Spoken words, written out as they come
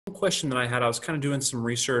Question that I had, I was kind of doing some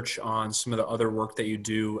research on some of the other work that you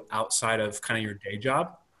do outside of kind of your day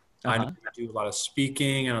job. I know Uh-huh. you do a lot of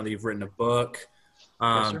speaking. I know that you've written a book. Yes,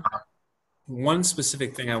 Um, sir. One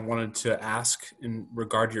specific thing I wanted to ask in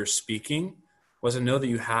regard to your speaking was I know that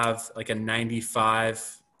you have like a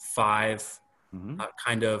 95-5 Hmm.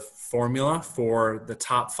 kind of formula for the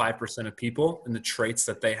top 5% of people and the traits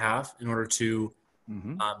that they have in order to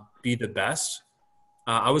Hmm. be the best.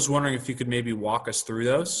 I was wondering if you could maybe walk us through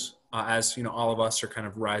those, as you know, all of us are kind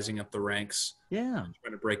of rising up the ranks, Yeah.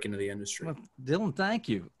 trying to break into the industry. Well, Dylan, thank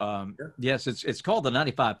you. Sure. Yes, it's called the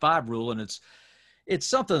 95-5 rule, and it's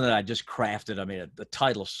something that I just crafted. I mean, the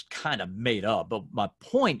title's kind of made up, but my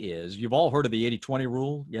point is, you've all heard of the 80-20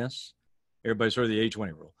 rule, yes? Everybody's heard of the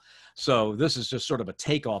 80-20 rule. So this is just sort of a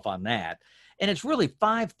takeoff on that, and it's really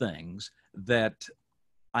five things that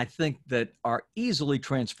I think that are easily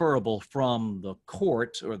transferable from the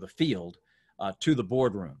court or the field to the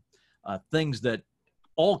boardroom. Things that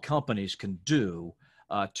all companies can do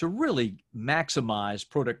to really maximize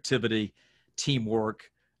productivity, teamwork,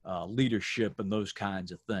 leadership, and those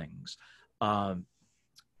kinds of things. Um,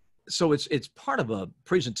 so it's part of a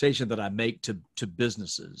presentation that I make to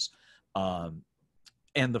businesses, um,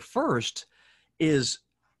 and the first is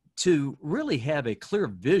to really have a clear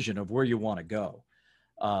vision of where you want to go.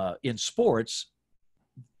 In sports,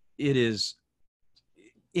 it is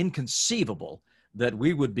inconceivable that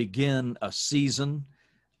we would begin a season,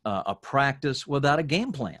 a practice without a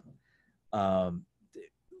game plan. Um,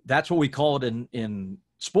 that's what we call it in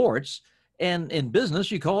sports, and in business,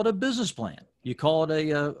 you call it a business plan. You call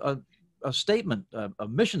it a statement, a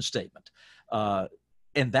mission statement, uh,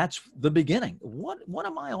 and that's the beginning. What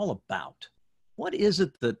am I all about? What is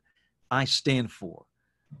it that I stand for?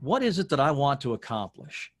 What is it that I want to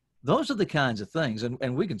accomplish? Those are the kinds of things,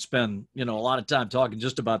 and we can spend a lot of time talking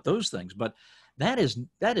just about those things, but that is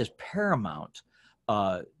paramount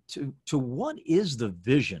to what is the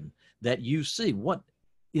vision that you see. What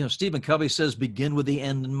Stephen Covey says, begin with the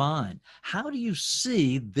end in mind. How do you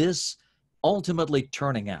see this ultimately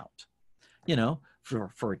turning out?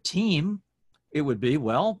 For a team, it would be,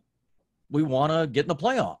 well, we want to get in the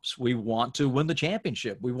playoffs. We want to win the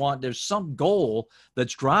championship. There's some goal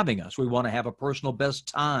that's driving us. We want to have a personal best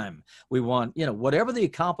time. We want, whatever the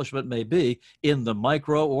accomplishment may be in the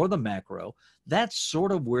micro or the macro, that's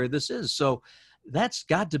sort of where this is. So that's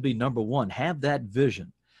got to be number one. Have that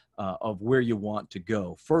vision of where you want to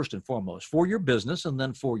go, first and foremost, for your business and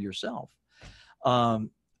then for yourself.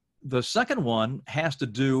 Um, the second one has to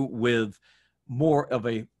do with more of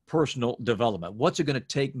a personal development. What's it going to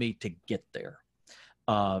take me to get there?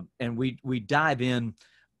 And we dive in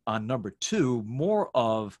on number two, more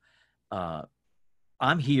of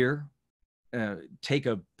I'm here. Take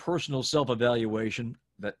a personal self-evaluation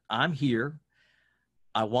that I'm here.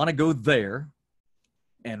 I want to go there,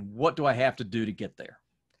 and what do I have to do to get there?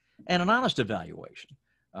 And an honest evaluation.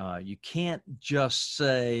 You can't just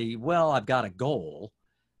say, "Well, I've got a goal."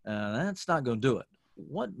 That's not going to do it.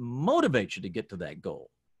 What motivates you to get to that goal?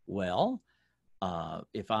 Well,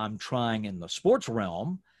 if I'm trying in the sports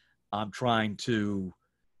realm, I'm trying to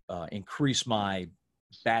increase my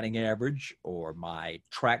batting average or my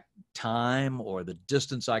track time or the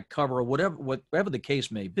distance I cover or whatever the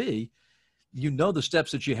case may be. The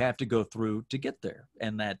steps that you have to go through to get there.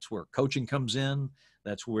 And that's where coaching comes in.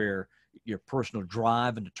 That's where your personal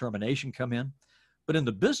drive and determination come in. But in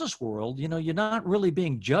the business world, you're not really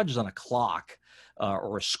being judged on a clock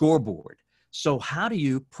or a scoreboard. So how do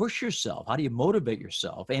you push yourself? How do you motivate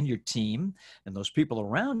yourself and your team and those people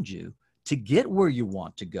around you to get where you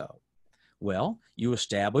want to go? Well, you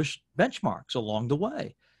establish benchmarks along the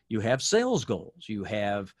way. You have sales goals. You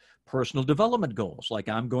have personal development goals. Like,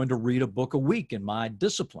 I'm going to read a book a week in my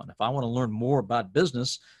discipline. If I want to learn more about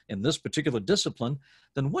business in this particular discipline,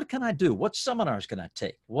 then what can I do? What seminars can I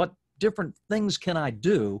take? What different things can I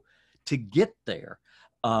do to get there,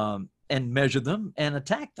 and measure them and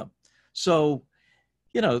attack them? So,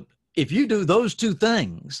 if you do those two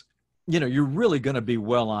things, you're really going to be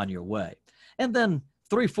well on your way. And then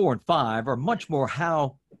 3, 4, and 5 are much more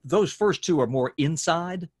how those first two are more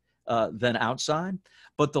inside than outside.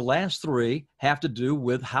 But the last three have to do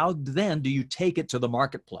with how then do you take it to the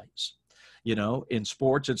marketplace? In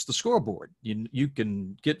sports, it's the scoreboard. You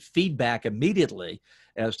can get feedback immediately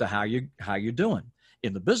as to how you're doing.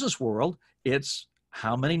 In the business world, it's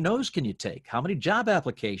how many no's can you take? How many job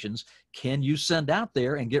applications can you send out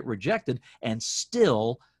there and get rejected and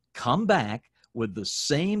still come back with the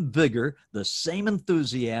same vigor, the same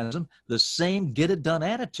enthusiasm, the same get it done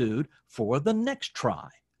attitude for the next try?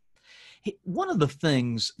 One of the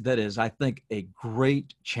things that is, I think, a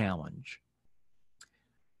great challenge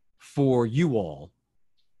for you all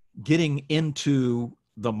getting into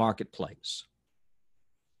the marketplace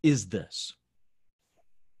is this.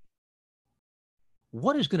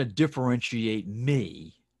 What is going to differentiate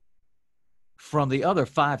me from the other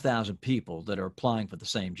 5,000 people that are applying for the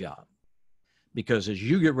same job? Because as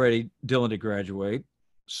you get ready, Dylan, to graduate,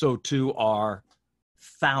 so too are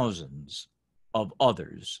thousands of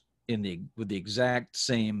others with the exact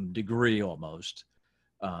same degree almost,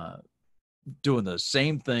 doing the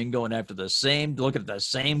same thing, going after the same, looking at the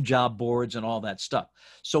same job boards and all that stuff.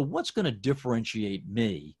 So what's going to differentiate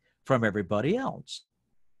me from everybody else?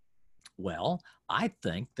 Well, I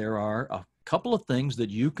think there are a couple of things that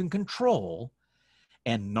you can control.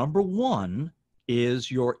 And number one is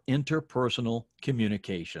your interpersonal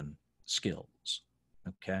communication skills.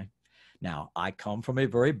 Okay. Now, I come from a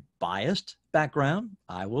very biased background.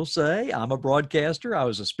 I will say I'm a broadcaster. I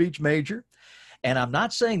was a speech major. And I'm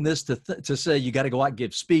not saying this to say you got to go out and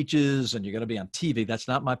give speeches and you're going to be on TV. That's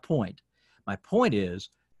not my point. My point is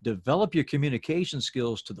develop your communication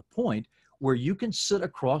skills to the point where you can sit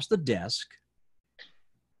across the desk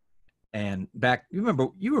and you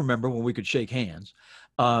remember when we could shake hands,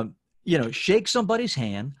 shake somebody's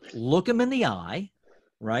hand, look them in the eye,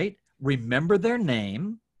 right? Remember their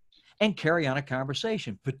name and carry on a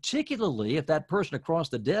conversation, particularly if that person across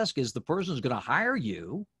the desk is the person who's going to hire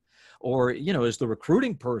you, or, is the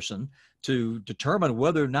recruiting person to determine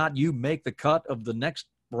whether or not you make the cut of the next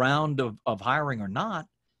round of hiring or not.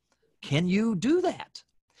 Can you do that?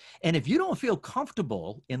 And if you don't feel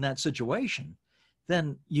comfortable in that situation,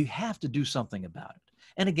 then you have to do something about it.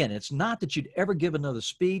 And again, it's not that you'd ever give another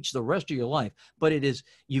speech the rest of your life, but it is,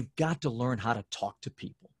 you've got to learn how to talk to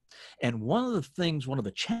people. And one of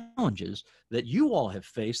the challenges that you all have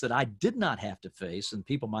faced that I did not have to face and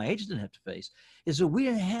people my age didn't have to face is that we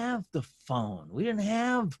didn't have the phone. We didn't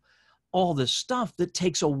have all this stuff that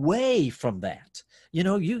takes away from that.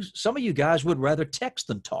 Some of you guys would rather text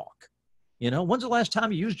than talk. When's the last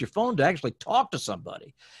time you used your phone to actually talk to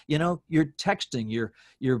somebody? You're texting,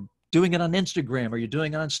 you're doing it on Instagram, or you're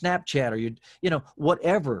doing it on Snapchat, or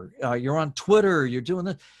whatever. You're on Twitter, you're doing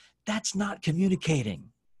this. That's not communicating.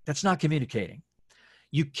 That's not communicating.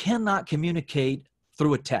 You cannot communicate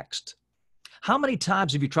through a text. How many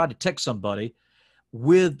times have you tried to text somebody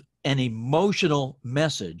with an emotional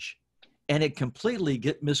message and it completely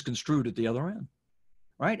get misconstrued at the other end,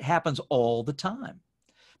 right? It happens all the time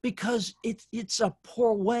because it's a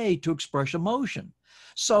poor way to express emotion.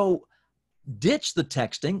 So ditch the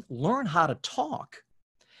texting, learn how to talk.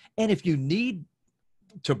 And if you need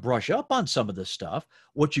to brush up on some of this stuff,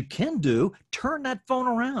 what you can do, turn that phone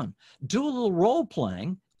around, do a little role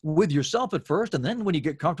playing with yourself at first. And then when you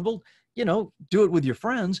get comfortable, do it with your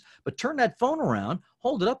friends, but turn that phone around,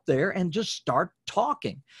 hold it up there and just start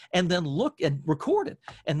talking, and then look and record it,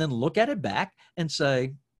 and then look at it back and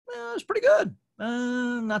say, well, it's pretty good.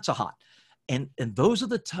 Not so hot. And those are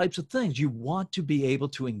the types of things you want to be able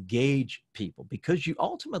to engage people, because you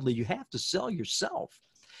have to sell yourself.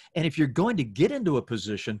 And if you're going to get into a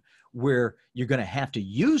position where you're going to have to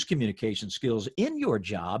use communication skills in your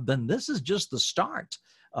job, then this is just the start.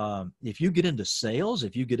 If you get into sales,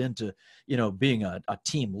 if you get into, being a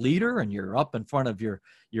team leader and you're up in front of your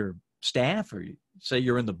staff, or say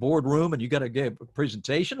you're in the boardroom and you got to give a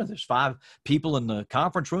presentation and there's 5 people in the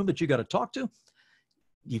conference room that you got to talk to,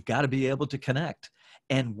 you've got to be able to connect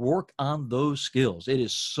and work on those skills. It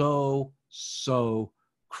is so, so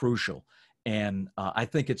crucial. And I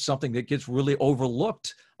think it's something that gets really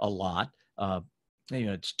overlooked a lot.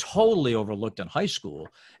 It's totally overlooked in high school.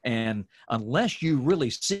 And unless you really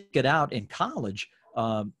seek it out in college,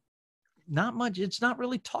 not much, it's not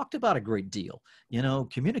really talked about a great deal.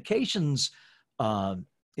 Communications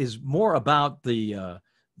is more about the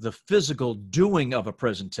physical doing of a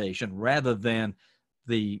presentation rather than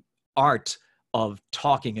the art of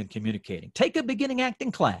talking and communicating. Take a beginning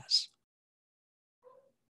acting class.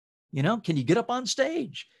 Can you get up on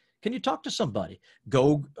stage? Can you talk to somebody?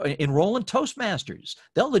 Go enroll in Toastmasters.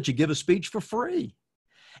 They'll let you give a speech for free.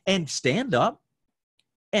 And stand up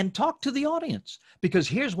and talk to the audience. Because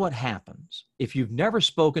here's what happens. If you've never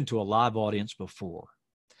spoken to a live audience before,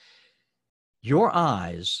 your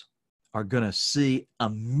eyes are going to see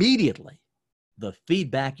immediately the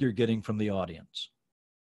feedback you're getting from the audience.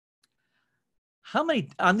 How many,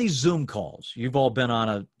 on these Zoom calls, you've all been on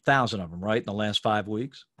 1,000 of them, right, in the last 5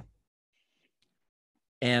 weeks?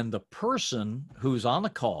 And the person who's on the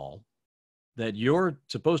call that you're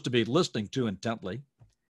supposed to be listening to intently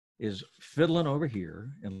is fiddling over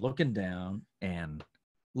here and looking down and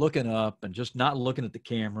looking up and just not looking at the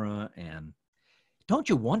camera. And don't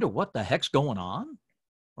you wonder what the heck's going on?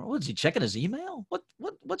 What is he checking his email?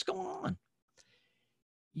 What's going on?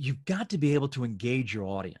 You've got to be able to engage your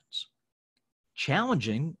audience.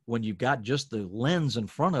 Challenging when you've got just the lens in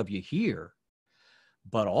front of you here,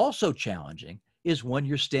 but also challenging is when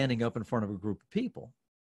you're standing up in front of a group of people,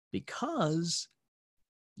 because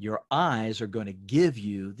your eyes are going to give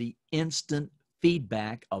you the instant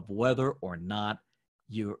feedback of whether or not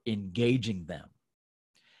you're engaging them.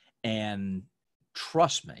 And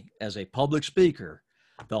trust me, as a public speaker,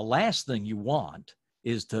 the last thing you want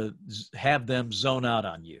is to have them zone out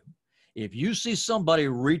on you. If you see somebody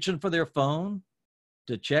reaching for their phone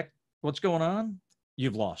to check what's going on,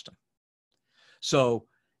 you've lost them. So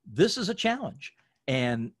this is a challenge,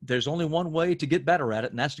 and there's only one way to get better at it,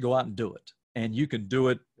 and that's to go out and do it. And you can do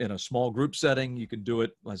it in a small group setting. You can do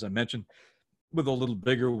it, as I mentioned, with a little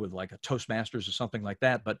bigger, with like a Toastmasters or something like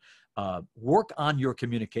that. But work on your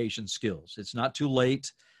communication skills. It's not too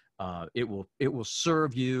late. It will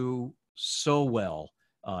serve you so well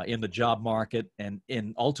in the job market and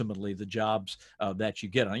in ultimately the jobs that you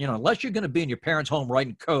get. Unless you're going to be in your parents' home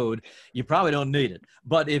writing code, you probably don't need it.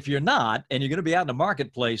 But if you're not, and you're going to be out in the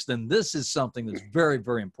marketplace, then this is something that's very,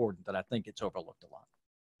 very important that I think it's overlooked a lot.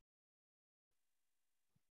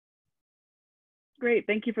 Great.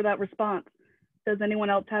 Thank you for that response. Does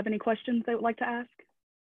anyone else have any questions they would like to ask?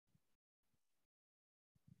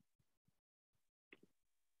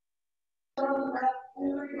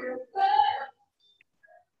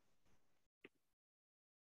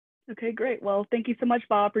 Okay, great. Well, thank you so much,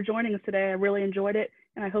 Bob, for joining us today. I really enjoyed it,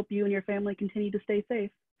 and I hope you and your family continue to stay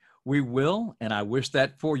safe. We will, and I wish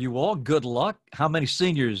that for you all. Good luck. How many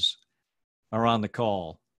seniors are on the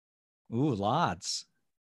call? Ooh, lots.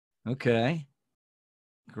 Okay.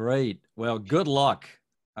 Great. Well, good luck.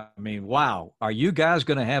 I mean, wow. Are you guys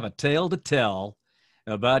going to have a tale to tell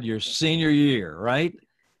about your senior year, right?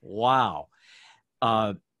 Wow.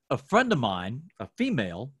 A friend of mine, a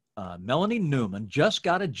female, Melanie Newman, just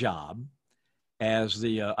got a job as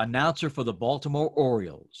the announcer for the Baltimore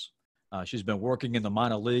Orioles. She's been working in the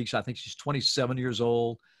minor leagues. I think she's 27 years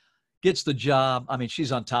old. Gets the job. I mean,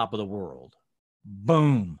 she's on top of the world.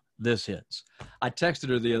 Boom, this hits. I texted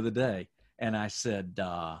her the other day, and I said,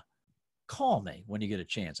 call me when you get a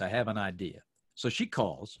chance. I have an idea. So she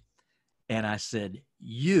calls, and I said,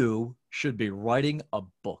 you should be writing a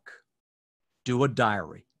book. Do a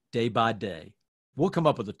diary, day by day. We'll come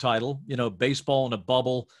up with a title, Baseball in a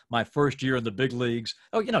Bubble, my first year in the big leagues.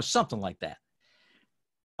 Oh, something like that.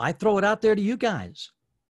 I throw it out there to you guys.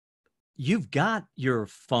 You've got your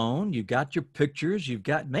phone, you've got your pictures,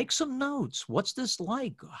 make some notes. What's this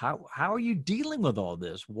like? How are you dealing with all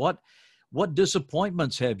this? What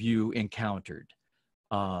disappointments have you encountered?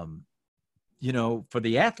 For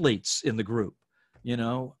the athletes in the group,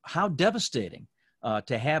 how devastating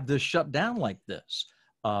to have this shut down like this.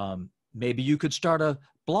 Maybe you could start a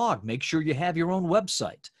blog. Make sure you have your own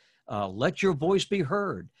website. Let your voice be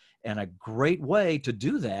heard. And a great way to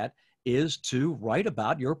do that is to write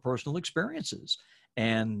about your personal experiences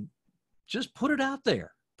and just put it out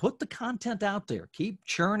there. Put the content out there. Keep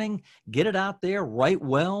churning. Get it out there. Write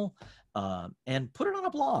well. And put it on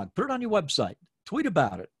a blog. Put it on your website. Tweet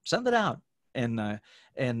about it. Send it out. And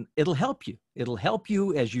it'll help you. It'll help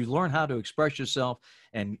you as you learn how to express yourself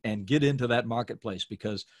and get into that marketplace,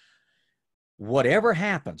 because whatever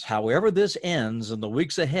happens, however this ends in the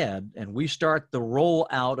weeks ahead, and we start the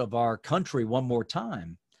rollout of our country one more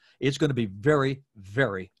time, it's going to be very,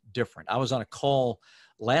 very different. I was on a call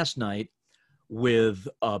last night with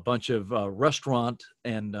a bunch of restaurant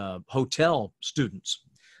and hotel students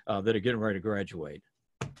that are getting ready to graduate.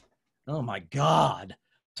 Oh my God.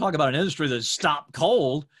 Talk about an industry that's stopped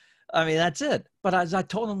cold. I mean, that's it. But as I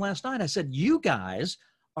told them last night, I said, you guys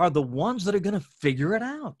are the ones that are going to figure it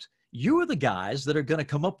out. You are the guys that are going to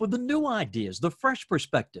come up with the new ideas, the fresh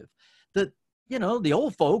perspective that, the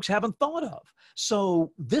old folks haven't thought of.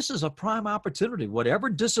 So this is a prime opportunity. Whatever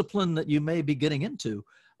discipline that you may be getting into,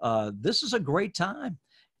 this is a great time.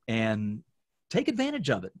 And take advantage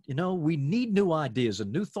of it. We need new ideas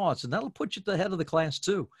and new thoughts, and that'll put you at the head of the class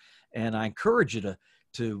too. And I encourage you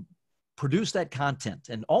to produce that content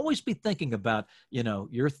and always be thinking about,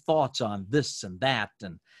 your thoughts on this and that,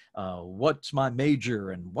 and what's my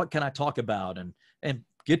major and what can I talk about, and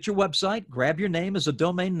get your website, grab your name as a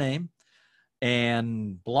domain name,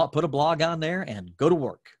 and put a blog on there and go to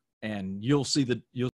work, and you'll see